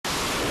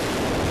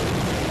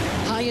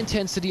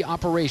high-intensity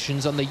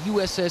operations on the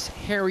USS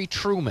Harry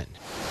Truman.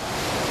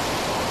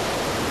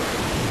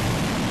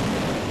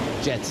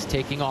 Jets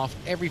taking off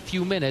every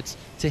few minutes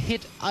to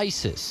hit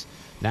ISIS,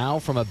 now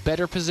from a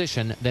better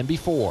position than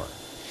before.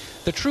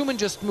 The Truman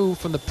just moved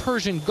from the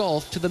Persian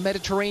Gulf to the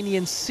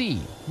Mediterranean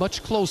Sea,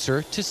 much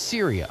closer to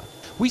Syria.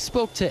 We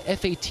spoke to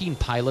F-18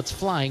 pilots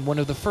flying one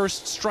of the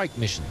first strike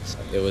missions.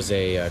 It was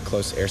a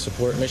close air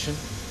support mission,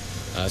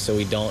 so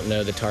we don't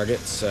know the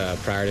targets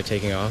prior to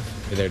taking off.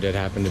 There did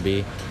happen to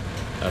be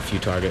a few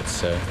targets,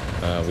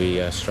 so we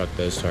struck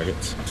those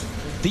targets.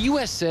 The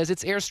U.S. says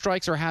its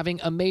airstrikes are having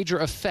a major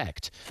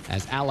effect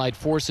as Allied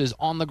forces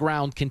on the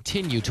ground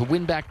continue to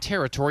win back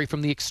territory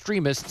from the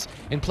extremists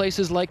in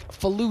places like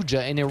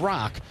Fallujah in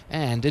Iraq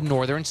and in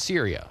northern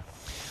Syria.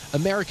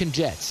 American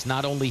jets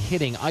not only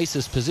hitting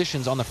ISIS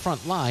positions on the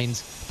front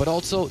lines, but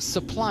also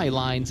supply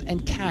lines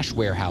and cash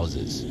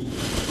warehouses.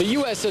 The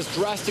U.S. has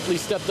drastically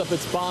stepped up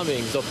its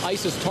bombings of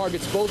ISIS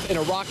targets both in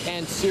Iraq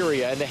and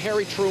Syria, and the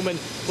Harry Truman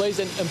plays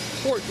an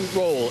important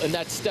role in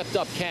that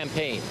stepped-up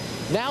campaign.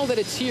 Now that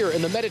it's here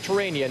in the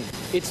Mediterranean,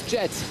 its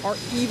jets are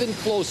even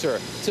closer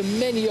to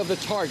many of the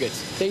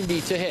targets they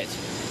need to hit.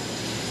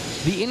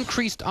 The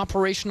increased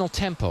operational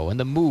tempo and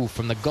the move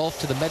from the Gulf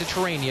to the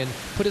Mediterranean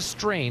put a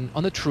strain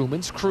on the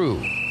Truman's crew.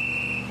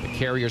 The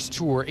carrier's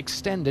tour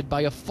extended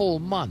by a full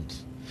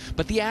month.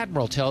 But the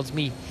Admiral tells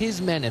me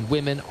his men and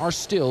women are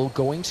still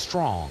going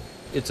strong.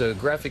 It's a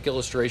graphic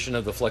illustration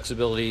of the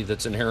flexibility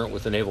that's inherent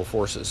with the naval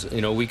forces.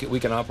 You know, we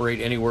can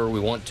operate anywhere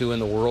we want to in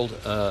the world.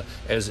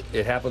 As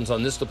it happens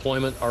on this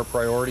deployment, our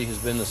priority has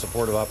been the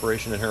support of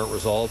Operation Inherent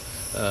Resolve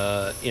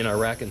in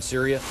Iraq and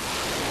Syria.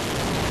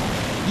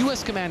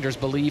 U.S. commanders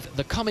believe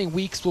the coming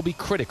weeks will be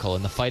critical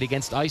in the fight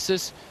against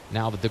ISIS,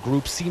 now that the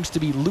group seems to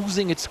be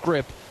losing its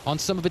grip on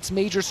some of its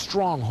major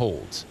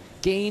strongholds,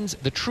 gains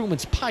the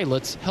Truman's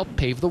pilots helped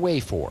pave the way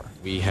for.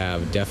 We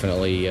have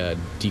definitely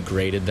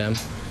degraded them,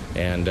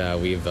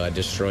 and we've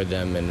destroyed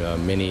them in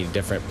many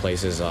different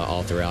places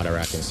all throughout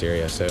Iraq and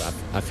Syria, so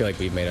I feel like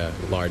we've made a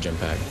large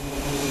impact.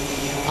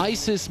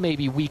 ISIS may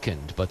be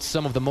weakened, but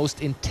some of the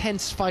most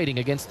intense fighting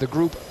against the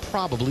group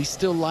probably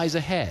still lies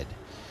ahead.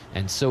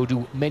 And so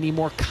do many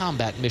more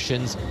combat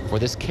missions for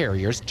this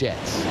carrier's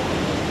jets.